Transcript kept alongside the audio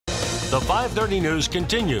The 5:30 news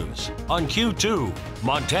continues on Q2,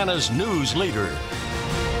 Montana's news leader.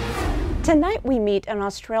 Tonight we meet an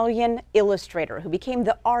Australian illustrator who became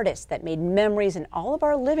the artist that made memories in all of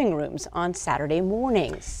our living rooms on Saturday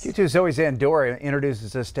mornings. Q2 Zoe Zandora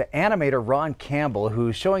introduces us to animator Ron Campbell,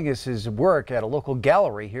 who's showing us his work at a local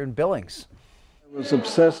gallery here in Billings. I was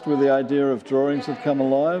obsessed with the idea of drawings that come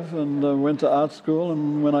alive, and went to art school,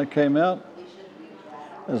 and when I came out,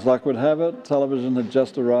 as luck would have it, television had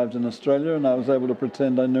just arrived in Australia, and I was able to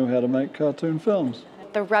pretend I knew how to make cartoon films.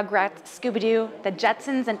 The Rugrats, Scooby-Doo, the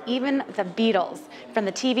Jetsons, and even the Beatles. From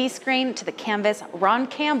the TV screen to the canvas, Ron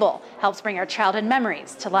Campbell helps bring our childhood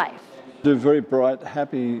memories to life. I do very bright,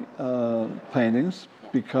 happy paintings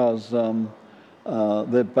because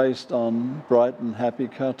they're based on bright and happy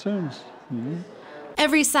cartoons.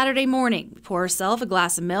 Every Saturday morning, pour herself a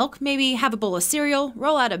glass of milk, maybe have a bowl of cereal,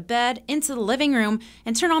 roll out of bed, into the living room,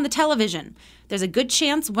 and turn on the television. There's a good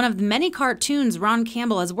chance one of the many cartoons Ron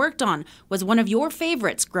Campbell has worked on was one of your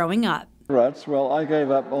favorites growing up. Rugrats, well, I gave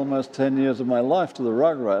up almost 10 years of my life to the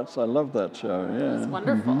Rugrats. I love that show, yeah. It's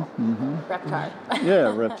wonderful. Reptar. Yeah,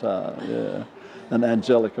 Reptar, yeah. And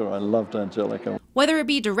Angelica, I loved Angelica. Whether it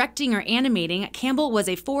be directing or animating, Campbell was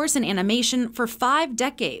a force in animation for 5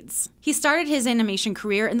 decades. He started his animation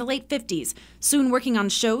career in the late 50s, soon working on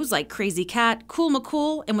shows like Crazy Cat, Cool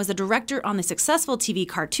McCool, and was the director on the successful TV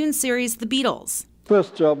cartoon series The Beatles.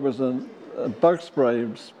 First job was a bug spray,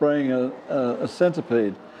 spraying a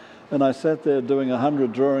centipede. And I sat there doing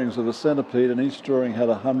 100 drawings of a centipede, and each drawing had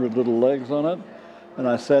 100 little legs on it. And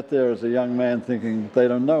I sat there as a young man thinking, they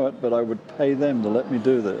don't know it, but I would pay them to let me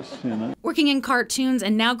do this, you know. Working in cartoons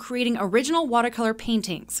and now creating original watercolor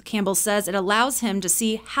paintings, Campbell says it allows him to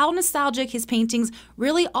see how nostalgic his paintings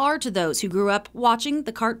really are to those who grew up watching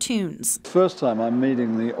the cartoons. First time I'm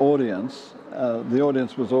meeting the audience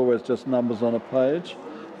was always just numbers on a page.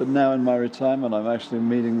 But now in my retirement, I'm actually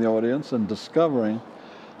meeting the audience and discovering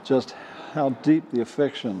just how deep the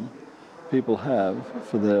affection people have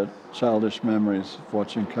for their childish memories of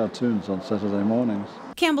watching cartoons on Saturday mornings.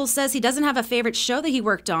 Campbell says he doesn't have a favorite show that he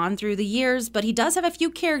worked on through the years, but he does have a few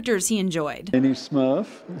characters he enjoyed. Minnie Smurf,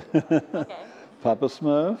 okay. Papa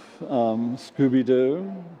Smurf,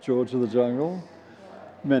 Scooby-Doo, George of the Jungle,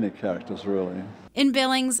 many characters really. In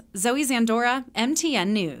Billings, Zoe Zandora, MTN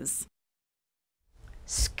News.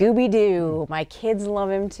 Scooby-Doo, my kids love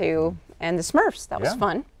him too. And the Smurfs, that was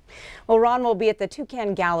fun. Well, Ron will be at the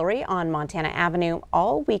Toucan Gallery on Montana Avenue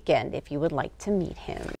all weekend if you would like to meet him.